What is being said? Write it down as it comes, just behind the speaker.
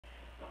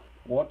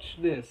Watch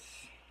this.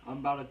 I'm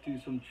about to do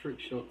some trick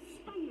shots.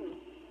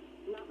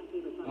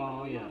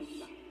 Oh yes.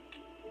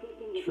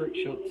 Trick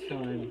shot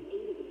time.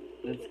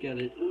 Let's get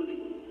it. So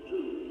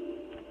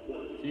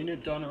you know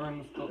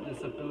Donarang's got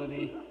this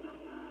ability.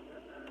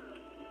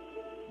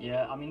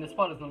 Yeah, I mean the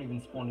spider's not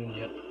even spawned in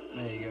yet.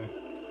 There you go.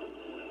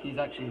 He's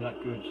actually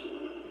that good.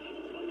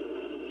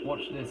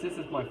 Watch this. This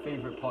is my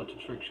favourite part to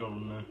trick shot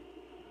him though.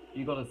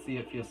 You gotta see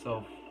it for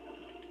yourself.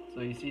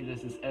 So you see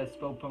this is air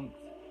spell punked.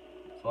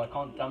 So I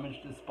can't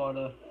damage the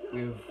spider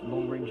with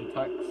long range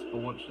attacks,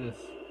 but watch this.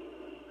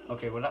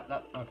 Okay, well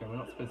okay, we're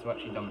not supposed to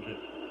actually damage it.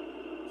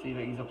 See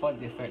that he's applied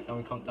the effect, now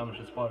we can't damage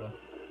the spider.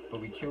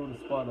 But we kill the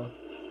spider.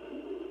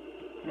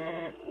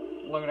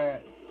 Look at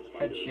that.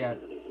 Headshot.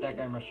 That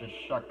guy must have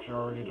sucked, I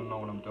already don't know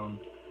what I'm doing.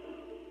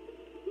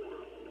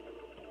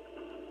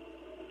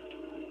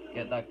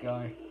 Get that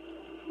guy.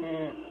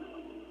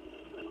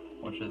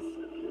 Watch this.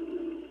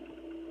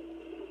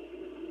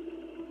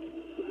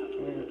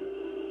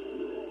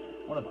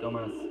 What a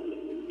dumbass.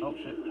 Oh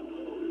shit.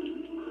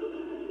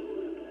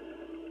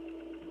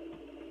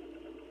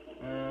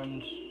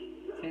 And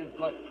see,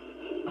 like,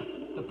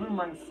 the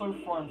boomerang's so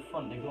far in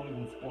front they've not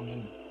even spawned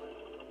in.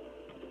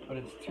 But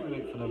it's too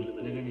late for them,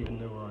 they don't even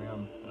know where I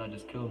am, and I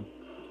just kill them.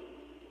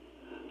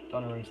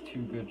 Donarang's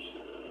too good.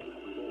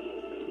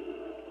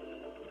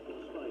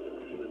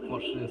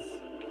 Watch this.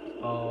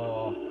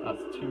 Oh,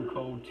 that's too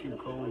cold, too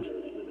cold.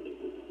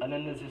 And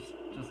then there's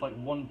just like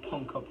one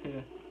punk up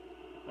here.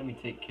 Let me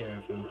take care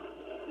of him.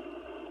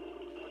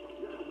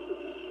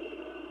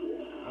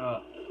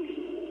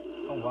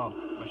 Oh wow,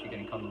 I'm actually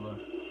getting kind of low.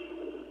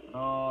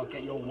 Oh,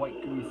 get your white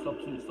gooey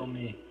substance on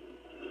me.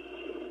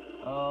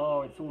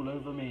 Oh, it's all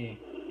over me.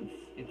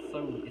 It's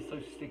so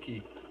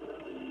sticky.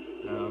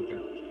 Oh, okay.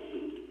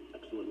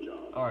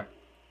 Alright.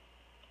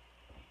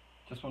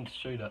 Just wanted to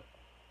show you that.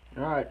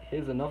 Alright,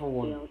 here's another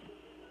one.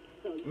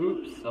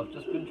 Oops, I've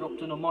just been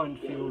dropped in a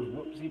minefield.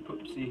 Whoopsie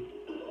poopsie.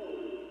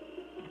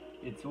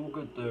 It's all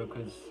good though,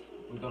 cause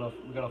we got a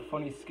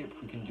funny skip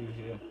we can do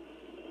here.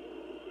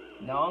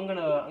 Now I'm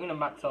gonna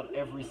max out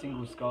every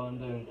single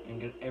Skylander and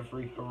get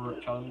every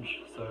heroic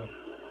challenge. So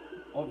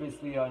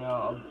obviously I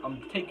know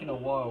I'm taking a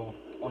while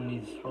on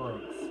these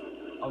heroics.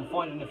 I'm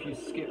finding a few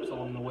skips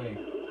along the way,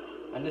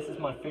 and this is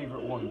my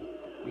favourite one.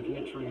 We can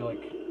literally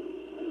like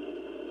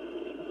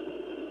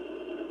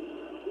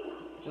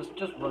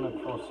just run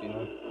across, you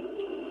know.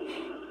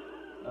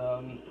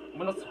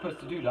 We're not supposed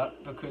to do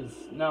that because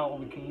now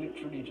we can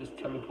literally just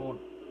teleport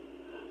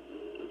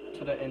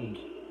to the end.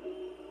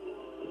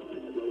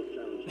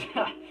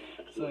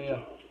 So yeah,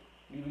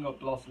 we even got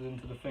blasted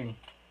into the thing.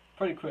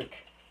 Pretty quick.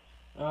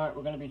 Alright,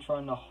 we're going to be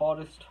trying the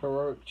hardest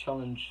heroic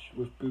challenge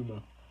with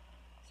Boomer.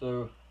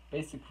 So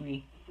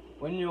basically,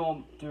 when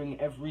you're doing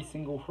every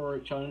single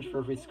heroic challenge for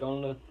every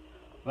Skylander,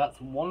 that's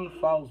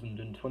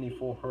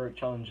 1024 heroic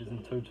challenges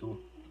in total.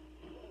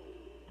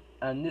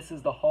 And this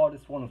is the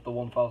hardest one of the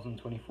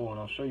 1024, and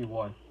I'll show you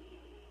why.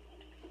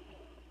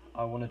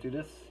 I want to do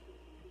this.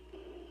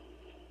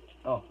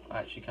 Oh, I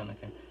actually can,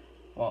 okay.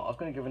 Well, I was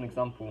going to give an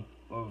example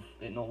of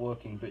it not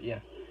working, but yeah.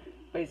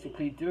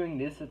 Basically, doing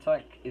this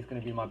attack is going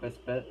to be my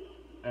best bet,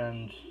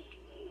 and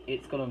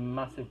it's got a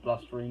massive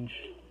blast range.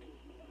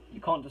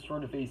 You can't destroy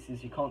the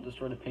vases, you can't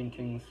destroy the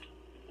paintings,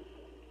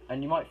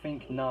 and you might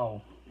think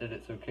now that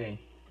it's okay.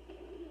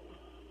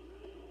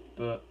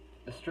 But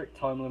a strict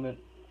time limit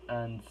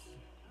and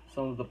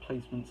some of the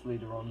placements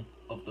later on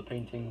of the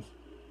paintings,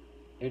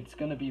 it's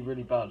going to be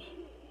really bad.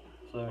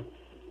 So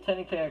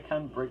technically I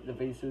can break the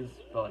vases,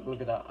 but like, look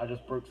at that, I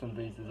just broke some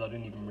vases, I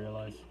didn't even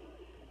realise.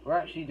 We're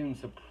actually doing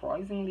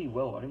surprisingly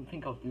well. I didn't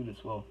think I'd do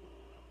this well.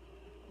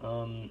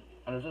 And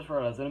I just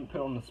realised I didn't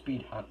put on the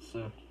speed hat,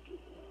 so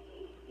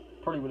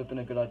probably would have been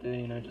a good idea,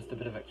 you know, just a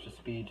bit of extra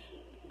speed,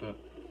 but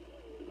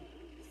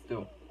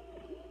still.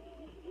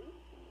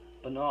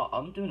 But no,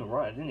 I'm doing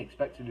alright, I didn't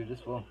expect to do this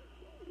well.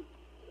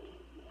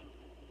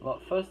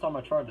 Like, first time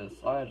I tried this,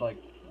 I had like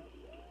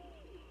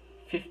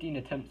 15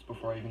 attempts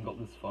before I even got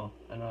this far,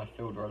 and I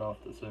failed right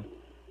after, so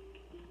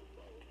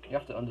you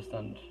have to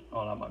understand.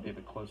 Oh, that might be a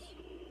bit close.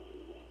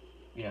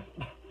 Yeah.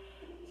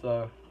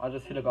 So I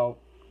just hit about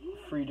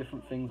 3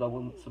 different things I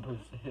wasn't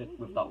supposed to hit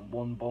with that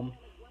one bomb.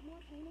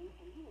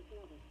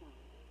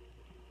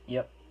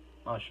 Yep,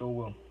 I sure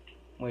will.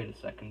 Wait a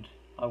second,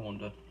 I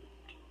wonder.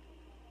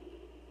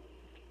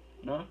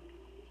 No?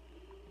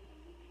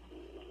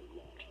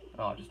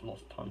 Oh, I just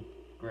lost time.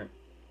 Great.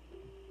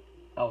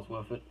 That was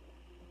worth it.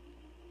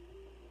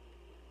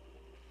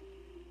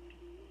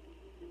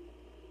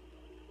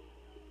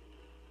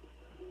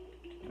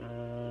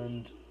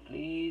 And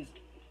please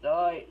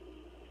die.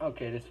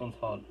 Okay, this one's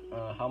hard.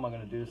 How am I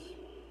gonna do this?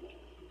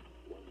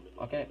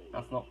 Okay,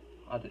 that's not.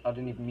 I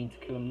didn't even mean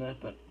to kill him there,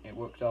 but it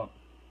worked out.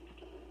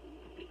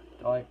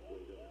 Die.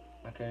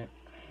 Okay.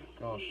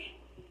 Gosh.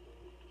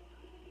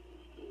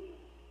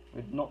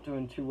 We're not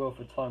doing too well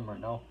for time right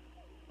now.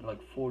 Like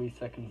 40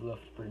 seconds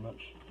left, pretty much.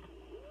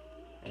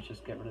 Let's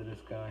just get rid of this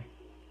guy.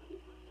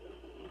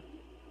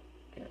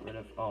 Get rid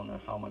of. Oh no,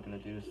 how am I gonna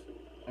do this?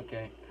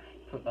 Okay,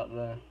 put that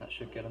there. That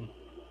should get him.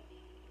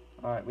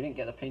 Alright, we didn't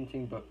get the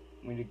painting, but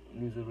we did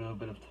lose a little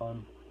bit of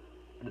time.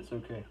 But it's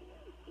okay.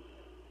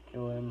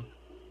 Kill him.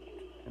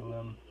 Kill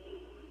them.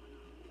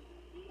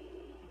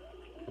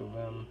 Kill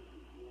them.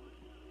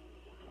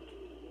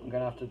 I'm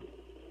gonna have to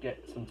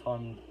get some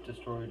time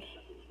destroyed.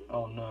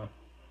 Oh no.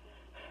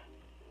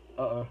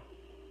 Uh-oh.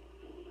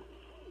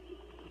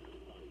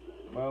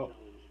 Well,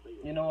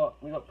 you know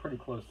what? We got pretty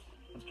close.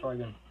 Let's try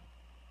again.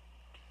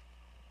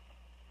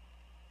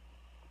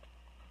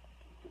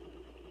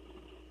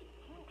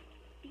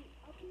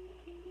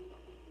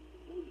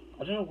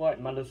 I don't know why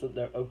it matters that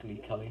they're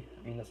ugly, Kelly.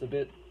 I mean, it's a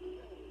bit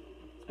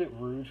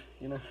rude,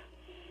 you know?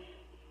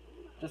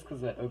 Just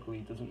because they're ugly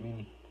doesn't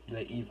mean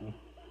they're evil.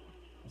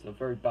 It's a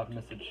very bad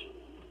message.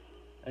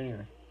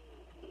 Anyway.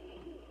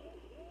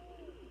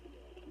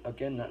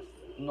 Again, that's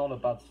not a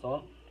bad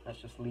start. Let's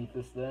just leave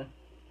this there.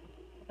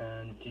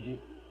 And GG.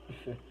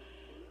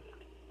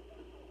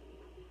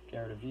 Get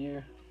rid of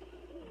you.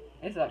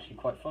 It's actually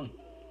quite fun.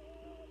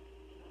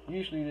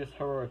 Usually this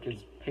heroic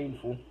is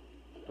painful,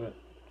 but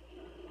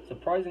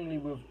surprisingly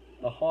with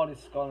the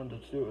hardest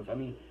Skylander to do it with, I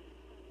mean,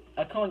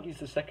 I can't use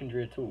the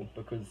secondary at all,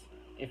 because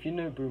if you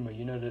know Boomer,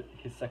 you know that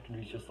his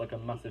secondary is just like a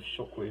massive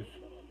shockwave.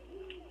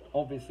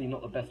 Obviously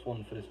not the best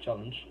one for this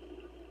challenge.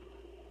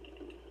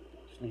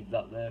 Just leave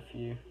that there for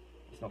you.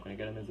 It's not going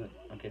to get him, is it?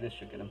 Okay, this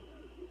should get him.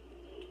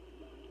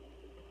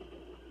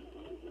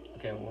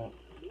 Okay, well,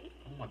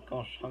 oh my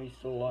gosh, how are you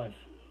still alive?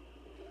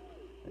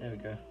 There we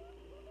go.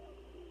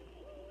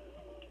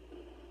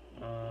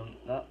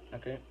 That,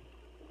 okay.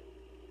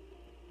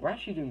 We're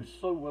actually doing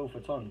so well for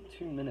time,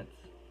 2 minutes.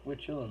 We're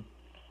chilling.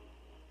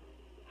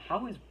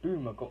 How has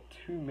Boomer got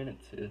 2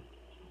 minutes here?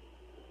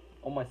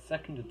 On my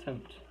second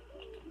attempt.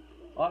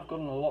 I've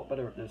gotten a lot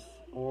better at this,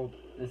 or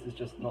this is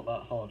just not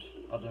that hard.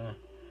 I don't know.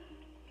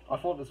 I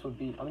thought this would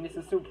be, I mean, this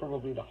is still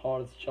probably the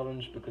hardest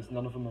challenge because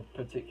none of them are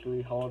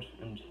particularly hard,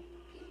 and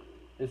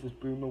this is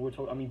Boomer we're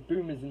talking, I mean,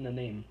 boom is in the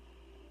name.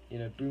 You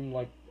know, boom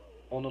like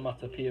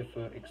onomatopoeia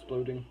for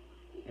exploding.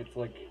 It's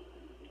like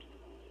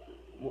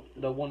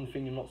the one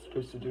thing you're not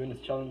supposed to do in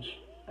this challenge,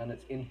 and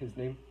it's in his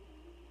name.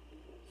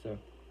 So,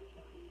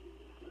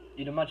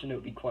 you'd imagine it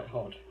would be quite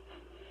hard.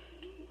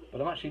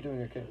 But I'm actually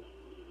doing okay.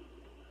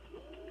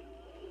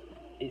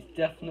 It's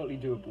definitely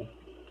doable.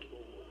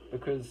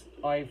 Because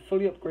I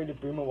fully upgraded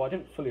Boomer. Well, I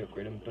didn't fully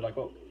upgrade him, but I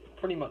got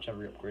pretty much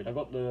every upgrade. I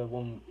got the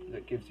one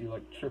that gives you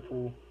like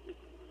triple,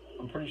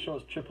 I'm pretty sure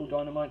it's triple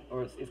dynamite,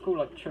 or it's called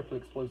like triple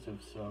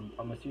explosives, so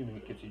I'm assuming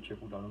it gives you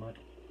triple dynamite.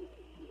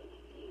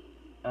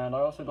 And I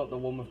also got the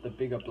one with the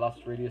bigger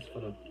blast radius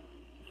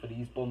for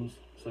these bombs,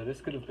 so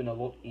this could have been a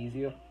lot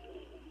easier,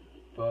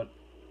 but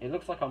it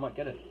looks like I might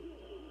get it.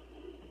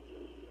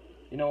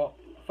 You know what,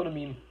 for the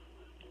meme.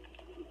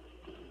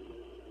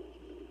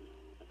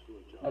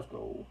 Let's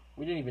go.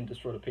 We didn't even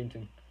destroy the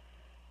painting.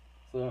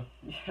 So,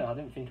 yeah, I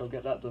didn't think I'll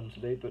get that done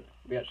today, but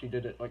we actually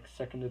did it like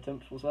second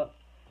attempt, was that?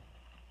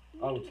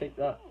 I will take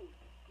that.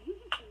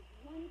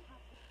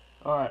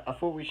 Alright, I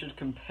thought we should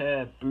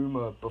compare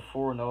Boomer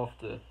before and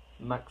after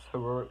Max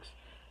Heroics.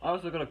 I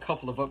also got a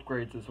couple of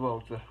upgrades as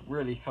well to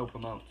really help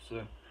him out,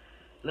 so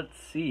let's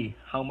see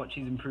how much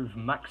he's improved.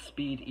 Max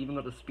speed, even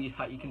got the speed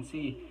hat. You can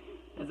see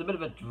there's a bit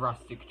of a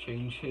drastic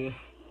change here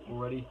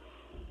already.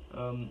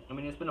 I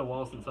mean, it's been a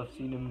while since I've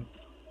seen him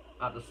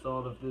at the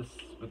start of this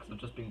because I've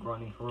just been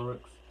grinding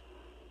heroics,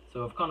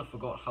 so I've kind of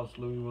forgot how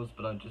slow he was,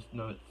 but I just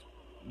know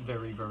it's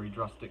very, very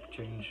drastic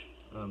change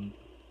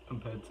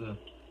compared to,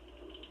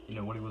 you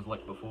know, what he was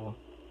like before.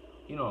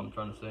 You know what I'm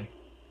trying to say.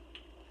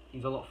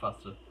 He's a lot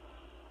faster.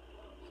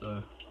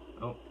 So,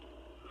 oh,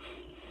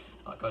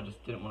 that guy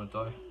just didn't want to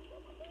die.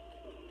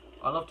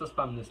 I love to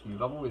spam this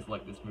move. I've always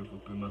liked this move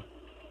with Boomer.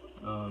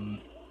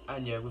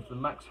 And yeah, with the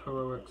Max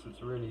Heroics,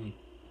 it's really,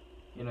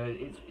 you know,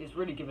 it's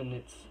really given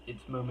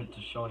its moment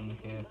to shine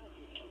here.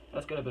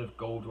 Let's get a bit of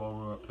gold while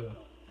we're up here.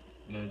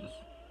 You know, just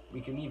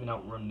we can even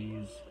outrun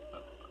these.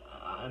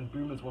 And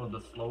Boomer's one of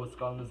the slowest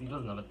Skylanders. He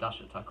doesn't have a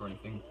dash attack or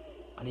anything,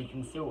 and he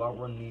can still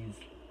outrun these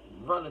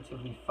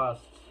relatively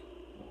fast.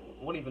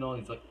 What even are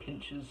these, like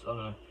pinches? I don't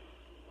know.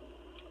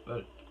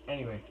 But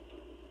anyway,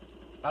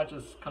 that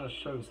just kind of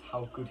shows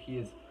how good he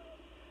is.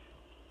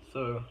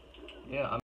 So yeah.